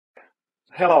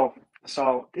Hello.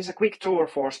 So this is a quick tour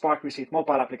for SparkReceipt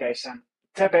mobile application,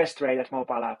 the best rated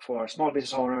mobile app for small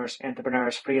business owners,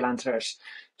 entrepreneurs, freelancers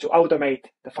to automate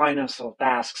the financial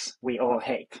tasks we all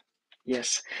hate.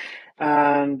 Yes.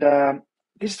 And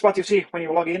this is what you see when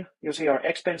you log in. You see your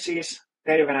expenses.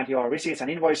 There you can add your receipts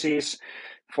and invoices.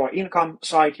 For income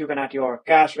side, you can add your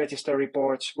cash register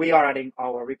reports. We are adding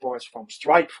our reports from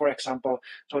Stripe, for example,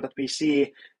 so that we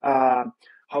see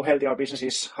how healthy our business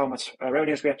is, how much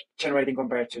revenues we are generating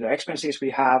compared to the expenses we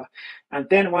have. And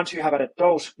then once you have added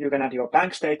those, you can add your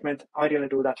bank statement. Ideally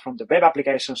do that from the web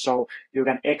application so you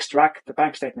can extract the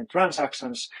bank statement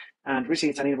transactions, and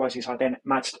receipts and invoices are then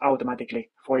matched automatically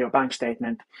for your bank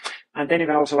statement. And then you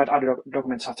can also add other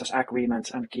documents such as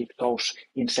agreements and keep those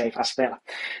in safe as well.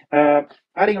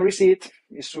 Adding a receipt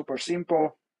is super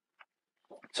simple.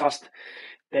 Just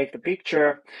take the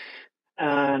picture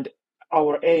and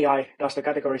our AI does the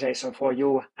categorization for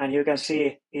you, and you can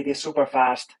see it is super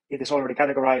fast. It is already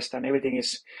categorized and everything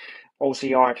is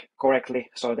OCR'd correctly.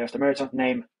 So there's the merchant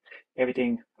name,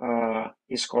 everything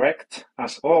is correct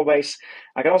as always.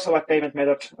 I can also add payment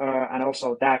method and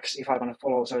also tax if I want to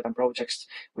follow certain projects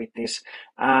with this.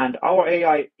 And our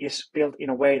AI is built in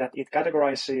a way that it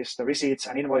categorizes the receipts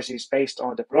and invoices based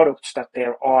on the products that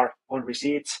there are on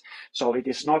receipts. So it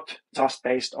is not just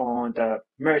based on the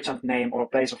merchant name or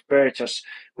place of purchase,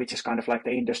 which is kind of like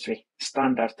the industry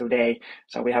standard today.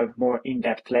 So we have a more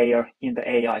in-depth layer in the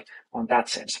AI on that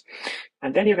sense.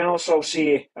 And then you can also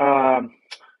see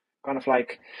kind of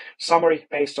like summary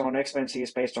based on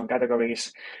expenses, based on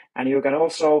categories. And you can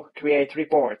also create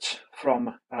reports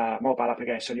from mobile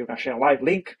application. You can share a live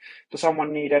link to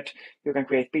someone needed. You can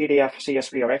create PDF,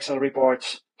 CSV, or Excel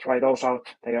reports. Try those out.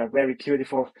 They are very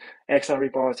beautiful Excel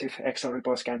reports. If Excel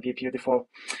reports can be beautiful,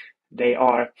 they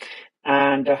are.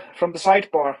 And from the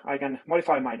sidebar, I can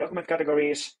modify my document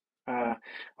categories.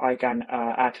 I can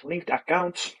add linked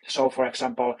accounts. So for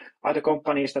example, other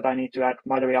companies that I need to add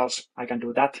materials, I can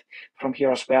do that from here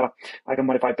as well. I can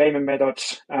modify payment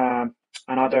methods and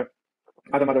other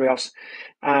materials.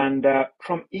 And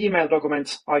from email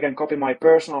documents, I can copy my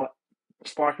personal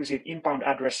SparkReceipt inbound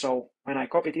address. So when I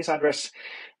copy this address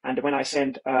and when I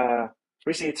send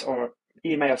receipts or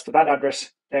emails to that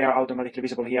address, they are automatically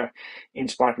visible here in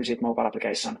SparkReceipt mobile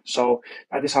application. So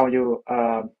that is how you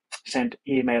send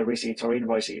email receipts or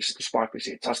invoices to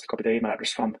SparkReceipt. Just copy the email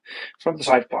address from the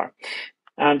sidebar.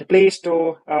 And please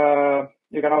do,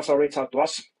 you can also reach out to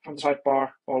us from the sidebar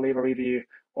or leave a review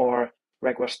or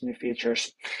request new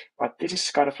features. But this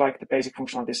is kind of like the basic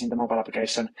functionalities in the mobile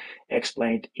application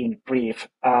explained in brief.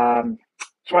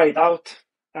 Try it out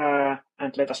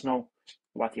and let us know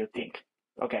what you think.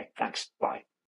 Okay, thanks. Bye.